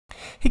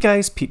Hey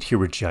guys, Pete here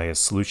with GIS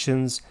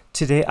Solutions.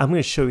 Today I'm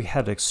going to show you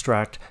how to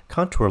extract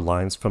contour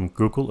lines from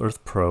Google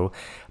Earth Pro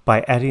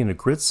by adding a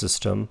grid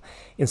system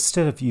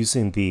instead of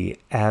using the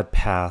add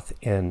path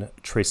and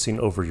tracing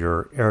over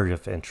your area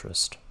of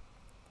interest.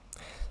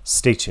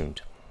 Stay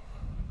tuned.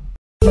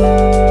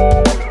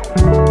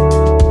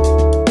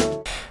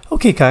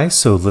 Okay guys,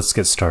 so let's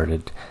get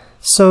started.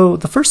 So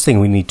the first thing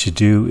we need to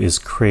do is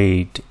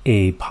create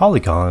a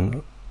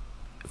polygon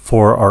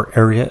for our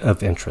area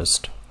of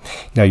interest.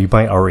 Now you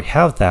might already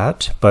have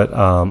that, but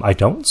I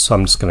don't, so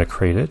I'm just going to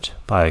create it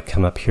by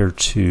come up here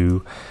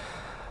to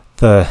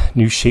the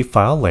new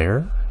shapefile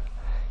layer,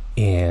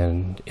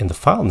 and in the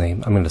file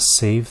name I'm going to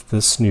save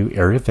this new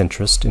area of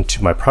interest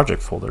into my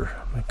project folder.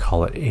 I'm going to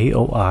call it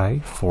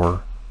AOI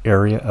for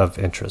area of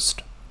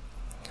interest.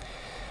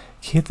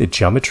 Okay, the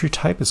geometry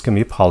type is going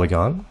to be a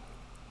polygon,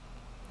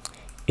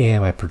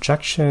 and my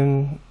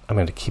projection I'm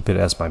going to keep it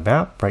as my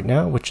map right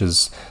now, which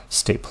is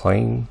state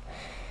plane.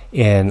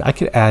 And I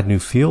could add new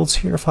fields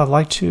here if I'd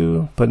like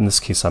to, but in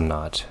this case I'm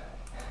not.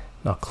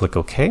 Now click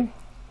OK.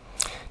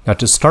 Now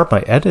to start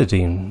my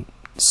editing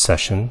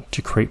session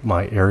to create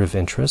my area of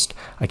interest,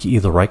 I can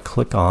either right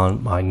click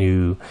on my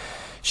new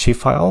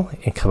shapefile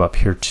and come up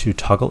here to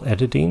toggle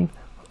editing,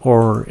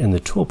 or in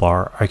the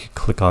toolbar I could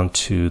click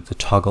onto the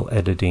toggle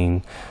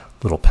editing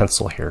little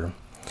pencil here.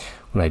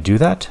 When I do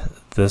that,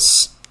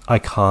 this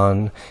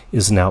icon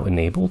is now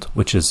enabled,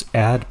 which is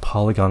add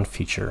polygon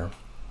feature.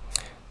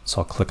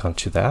 So I'll click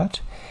onto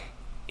that.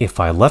 If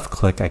I left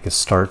click, I can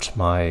start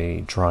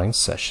my drawing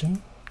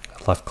session.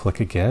 Left click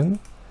again,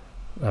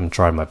 I'm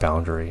drawing my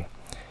boundary.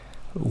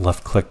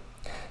 Left click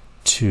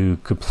to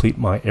complete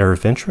my area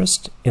of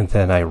interest, and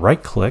then I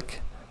right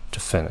click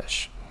to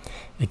finish.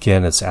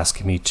 Again, it's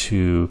asking me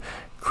to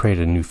create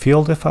a new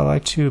field if I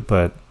like to,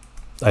 but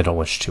I don't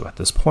wish to at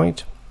this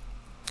point.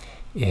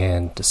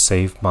 And to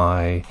save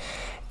my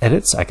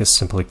edits, I can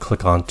simply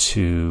click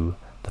onto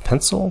the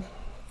pencil,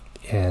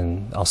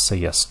 and I'll say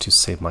yes to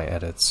save my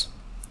edits.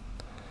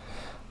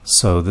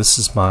 So this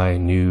is my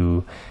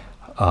new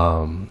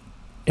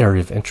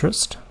area of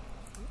interest.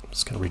 I'm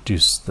just going to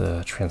reduce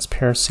the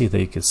transparency that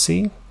you can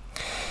see.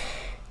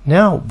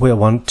 Now what I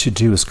want to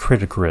do is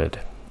create a grid,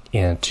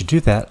 and to do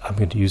that I'm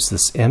going to use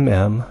this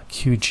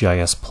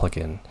QGIS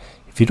plugin.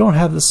 If you don't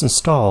have this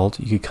installed,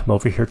 you can come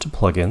over here to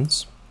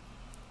plugins,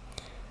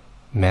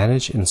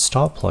 manage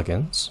install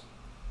plugins.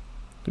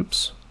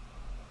 Oops,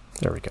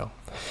 there we go.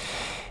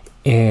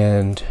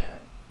 And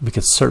we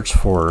could search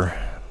for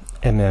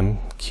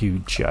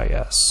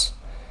QGIS,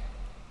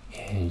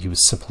 and you would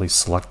simply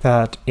select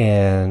that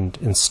and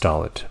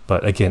install it.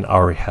 But again, I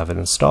already have it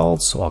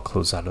installed, so I'll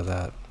close out of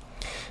that.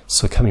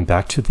 So coming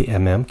back to the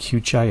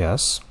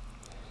QGIS,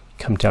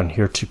 come down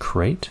here to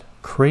create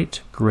grid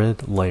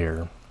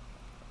layer.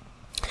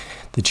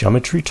 The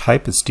geometry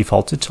type is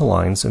defaulted to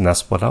lines, and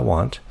that's what I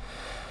want.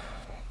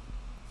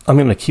 I'm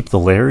going to keep the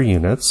layer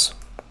units,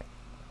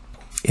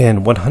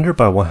 and 100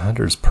 by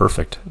 100 is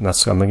perfect, and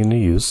that's what I'm going to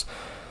use.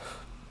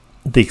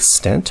 The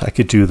extent, I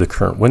could do the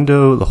current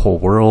window, the whole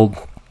world,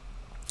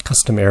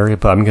 custom area,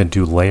 but I'm going to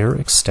do layer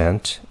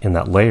extent, and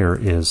that layer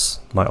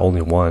is my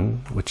only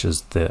one, which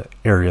is the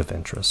area of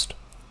interest.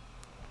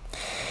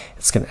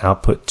 It's going to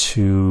output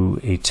to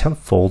a temp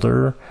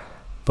folder,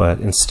 but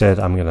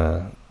instead I'm going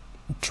to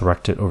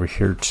direct it over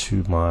here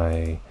to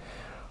my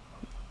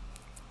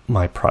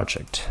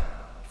project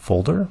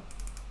folder.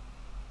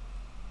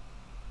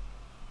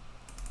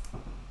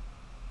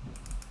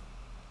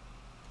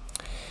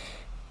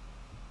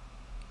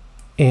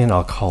 And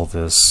I'll call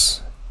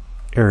this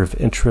area of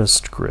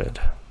interest grid.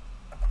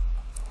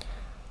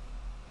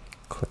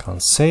 Click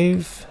on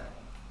save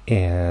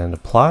and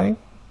apply.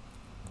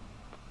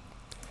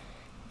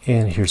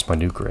 And here's my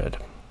new grid.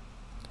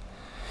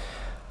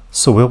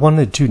 So what I want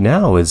to do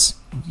now is,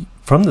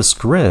 from this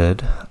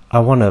grid, I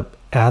want to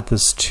add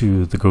this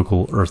to the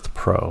Google Earth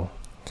Pro.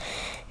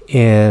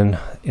 And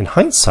in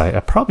hindsight, I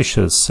probably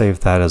should have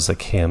saved that as a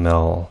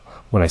KML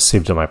when I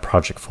saved it in my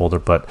project folder,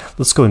 but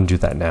let's go ahead and do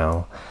that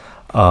now.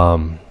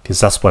 Because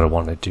that's what I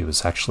want to do,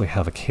 is actually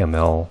have a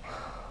KML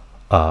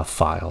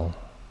file,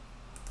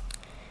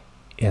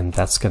 and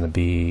that's going to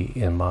be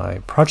in my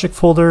project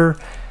folder,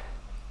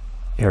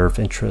 area of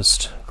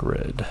interest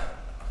grid.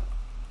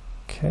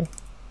 Okay,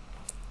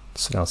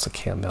 so now it's a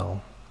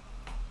KML,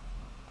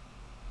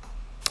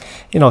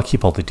 and I'll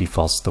keep all the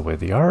defaults the way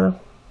they are,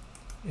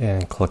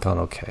 and click on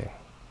OK.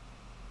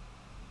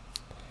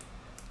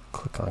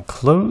 Click on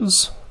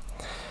close.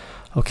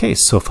 Okay,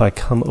 so if I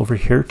come over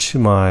here to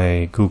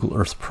my Google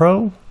Earth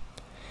Pro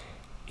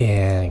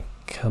and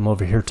come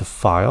over here to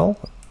File,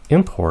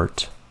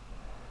 Import,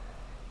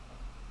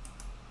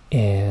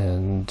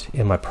 and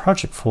in my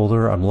project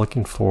folder I'm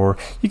looking for,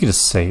 you can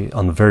just say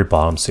on the very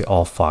bottom, say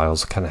all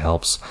files. It kind of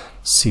helps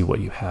see what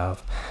you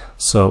have.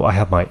 So I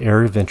have my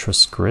area of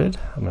interest grid.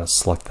 I'm going to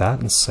select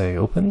that and say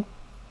Open.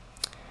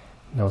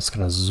 Now it's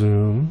going to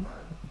zoom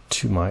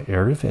to my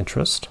area of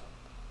interest.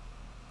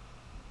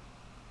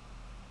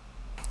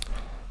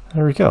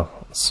 There we go.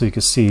 So you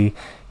can see,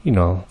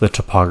 the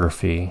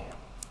topography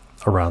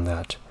around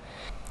that.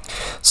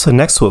 So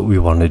next what we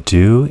want to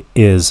do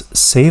is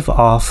save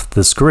off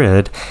this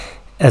grid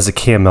as a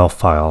KML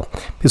file,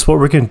 because what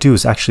we're going to do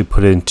is actually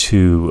put it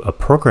into a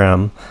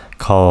program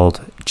called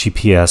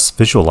GPS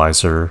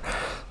Visualizer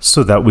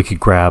so that we could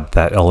grab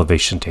that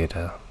elevation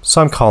data.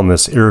 So I'm calling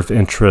this area of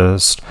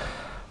interest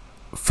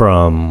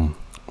from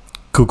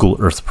Google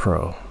Earth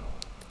Pro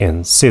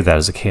and save that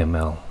as a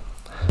KML.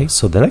 Okay,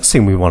 so the next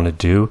thing we want to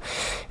do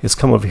is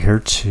come over here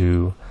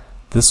to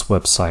this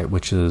website,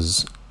 which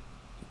is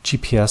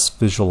GPS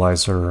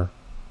Visualizer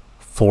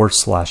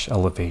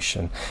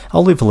 /elevation.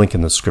 I'll leave a link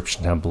in the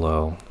description down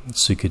below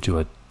so you could do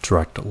a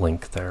direct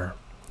link there.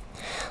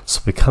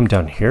 So we come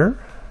down here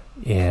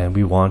and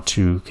we want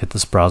to hit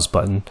this browse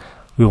button.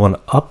 We want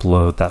to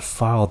upload that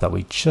file that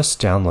we just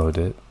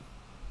downloaded.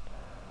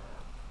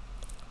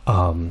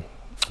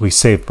 We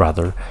saved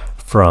rather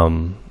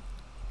from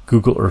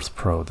Google Earth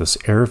Pro, this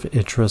area of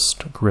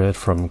interest grid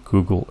from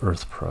Google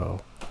Earth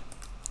Pro.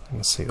 I'm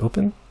going to say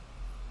open.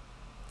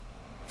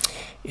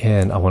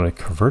 And I want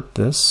to convert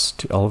this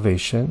to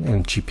elevation,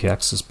 and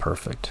GPX is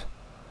perfect.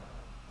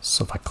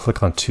 So if I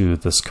click onto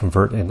this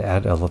convert and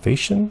add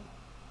elevation,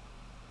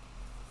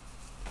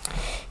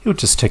 it would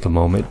just take a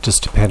moment,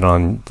 just depend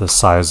on the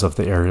size of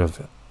the area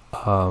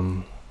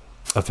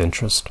of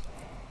interest.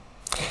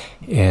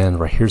 And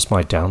right here's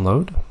my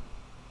download.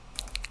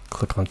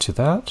 Click onto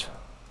that.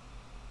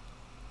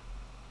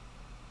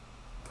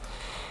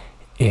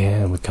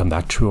 And we come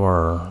back to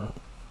our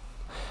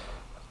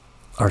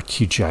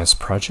QGIS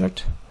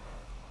project,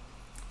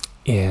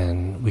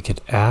 and we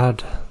could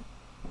add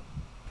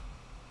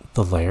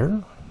the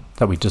layer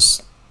that we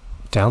just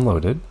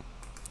downloaded.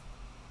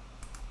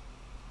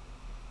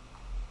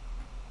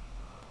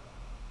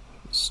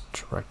 Just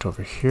direct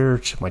over here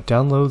to my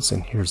downloads,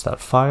 and here's that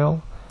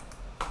file.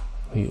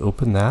 We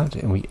open that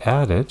and we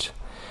add it.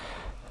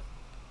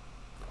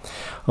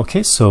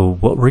 Okay, so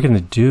what we're going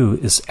to do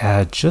is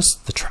add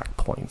just the track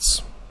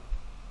points.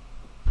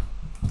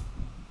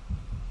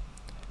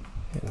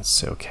 And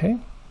say OK,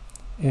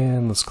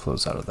 and let's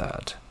close out of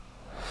that.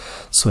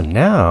 So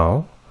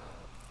now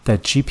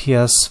that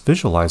GPS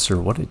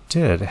Visualizer, what it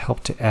did, it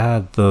helped to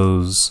add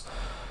those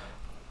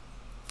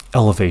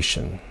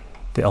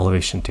the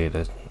elevation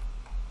data.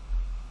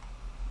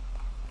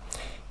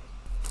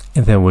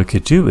 And then what we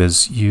could do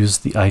is use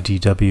the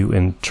IDW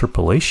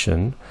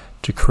interpolation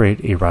to create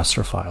a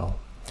raster file.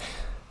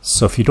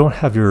 So if you don't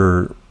have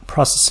your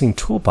processing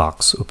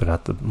toolbox open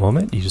at the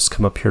moment, you just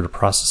come up here to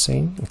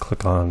processing and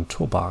click on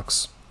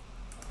toolbox.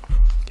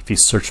 If you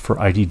search for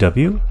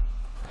IDW,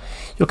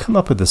 you'll come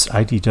up with this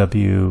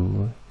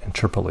IDW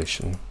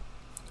interpolation.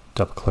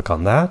 Double click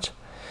on that.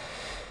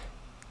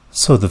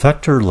 So the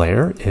vector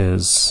layer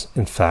is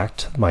in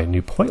fact my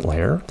new point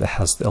layer that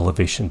has the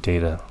elevation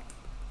data.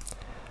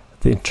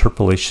 The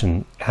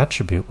interpolation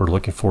attribute we're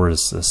looking for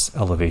is this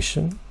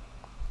elevation.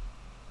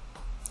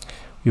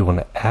 We want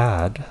to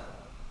add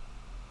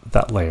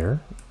that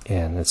layer,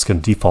 and it's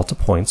going to default to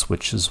points,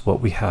 which is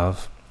what we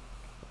have.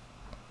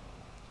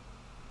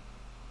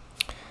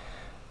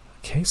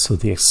 Okay, so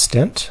the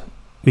extent,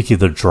 we can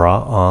either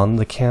draw on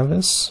the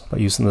canvas by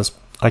using this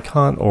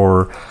icon,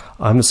 or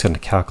I'm just going to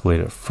calculate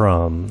it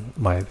from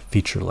my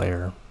feature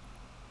layer.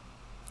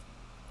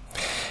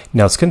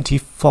 Now it's going to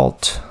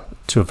default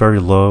to a very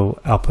low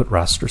output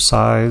raster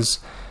size,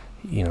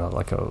 you know,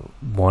 like a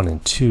 1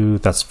 and 2.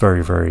 That's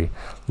very, very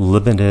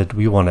limited.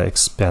 We want to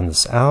expand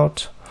this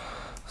out.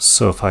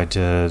 So if I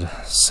did,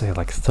 say,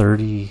 like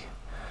 30,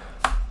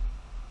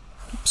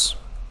 oops,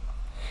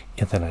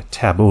 and then I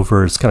tab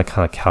over, it's going to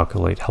kind of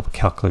help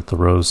calculate the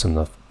rows and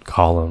the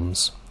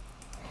columns.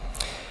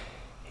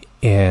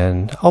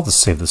 And I'll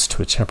just save this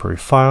to a temporary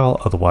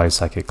file.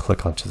 Otherwise, I could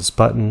click onto this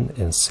button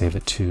and save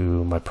it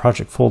to my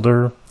project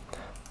folder.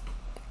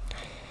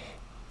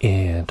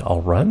 And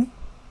I'll run.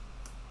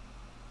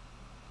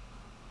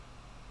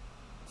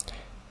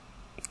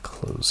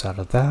 Close out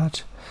of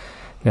that.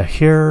 Now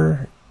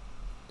here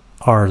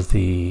are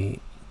the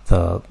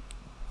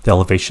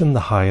elevation, the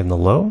high and the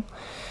low.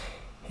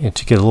 And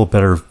to get a little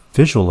better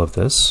visual of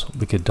this,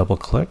 we could double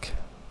click,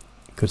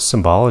 go to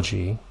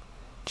symbology,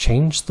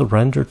 change the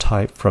render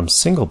type from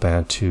single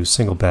band to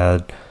single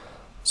band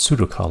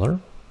pseudo color.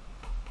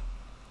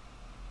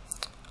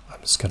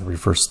 I'm just going to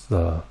reverse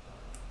the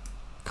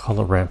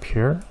color ramp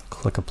here,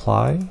 click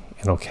apply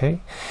and OK.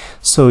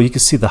 So you can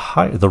see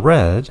the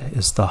red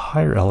is the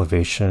higher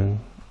elevation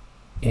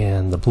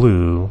and the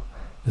blue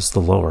is the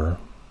lower.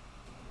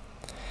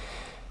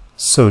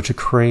 So to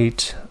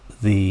create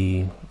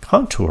the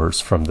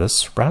contours from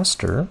this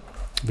raster,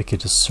 we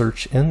could just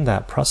search in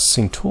that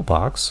processing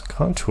toolbox,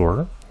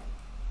 contour,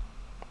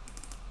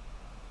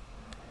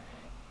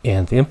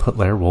 and the input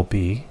layer will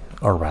be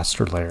our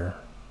raster layer.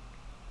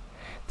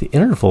 The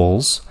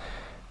intervals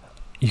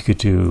you could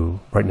do,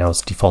 right now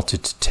it's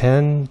defaulted to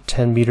 10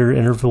 meter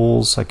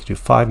intervals. I could do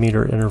 5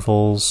 meter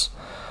intervals,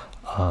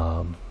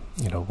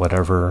 you know,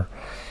 whatever.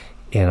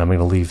 And I'm going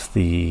to leave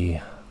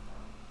the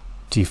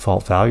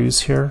default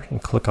values here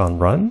and click on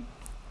run.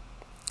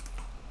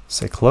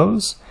 Say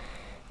close.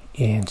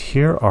 And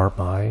here are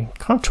my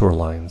contour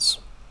lines.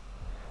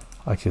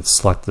 I could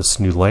select this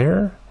new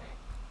layer,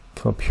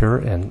 come up here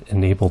and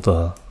enable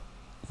the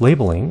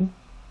labeling.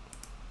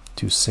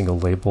 Do single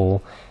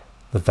label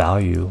the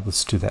value.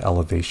 Let's do the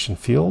elevation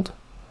field.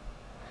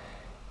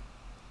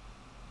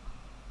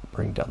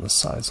 Bring down the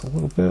size a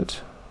little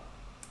bit.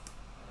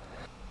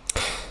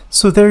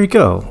 So there you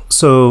go.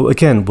 So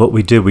again, what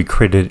we did, we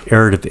created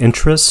area of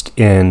interest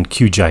in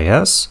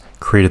QGIS,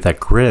 created that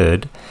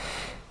grid,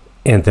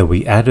 and then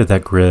we added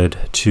that grid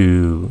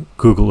to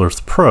Google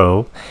Earth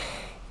Pro,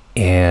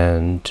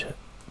 and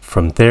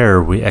from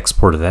there we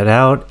exported that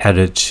out,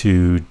 added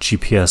to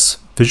GPS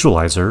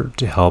Visualizer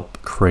to help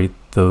create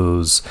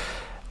those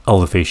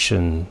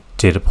elevation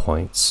data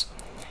points.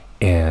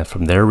 And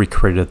from there we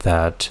created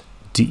that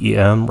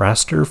DEM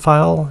raster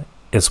file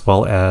as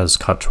well as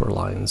contour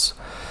lines.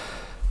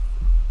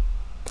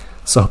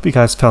 So I hope you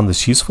guys found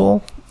this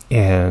useful,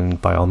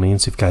 and by all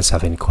means, if you guys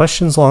have any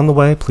questions along the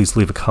way, please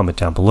leave a comment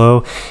down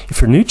below.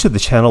 If you're new to the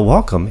channel,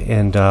 welcome,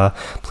 and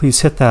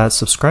please hit that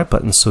subscribe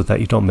button so that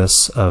you don't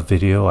miss a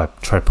video. I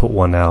try to put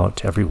one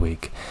out every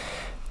week.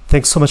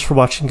 Thanks so much for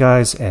watching,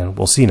 guys, and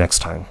we'll see you next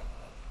time.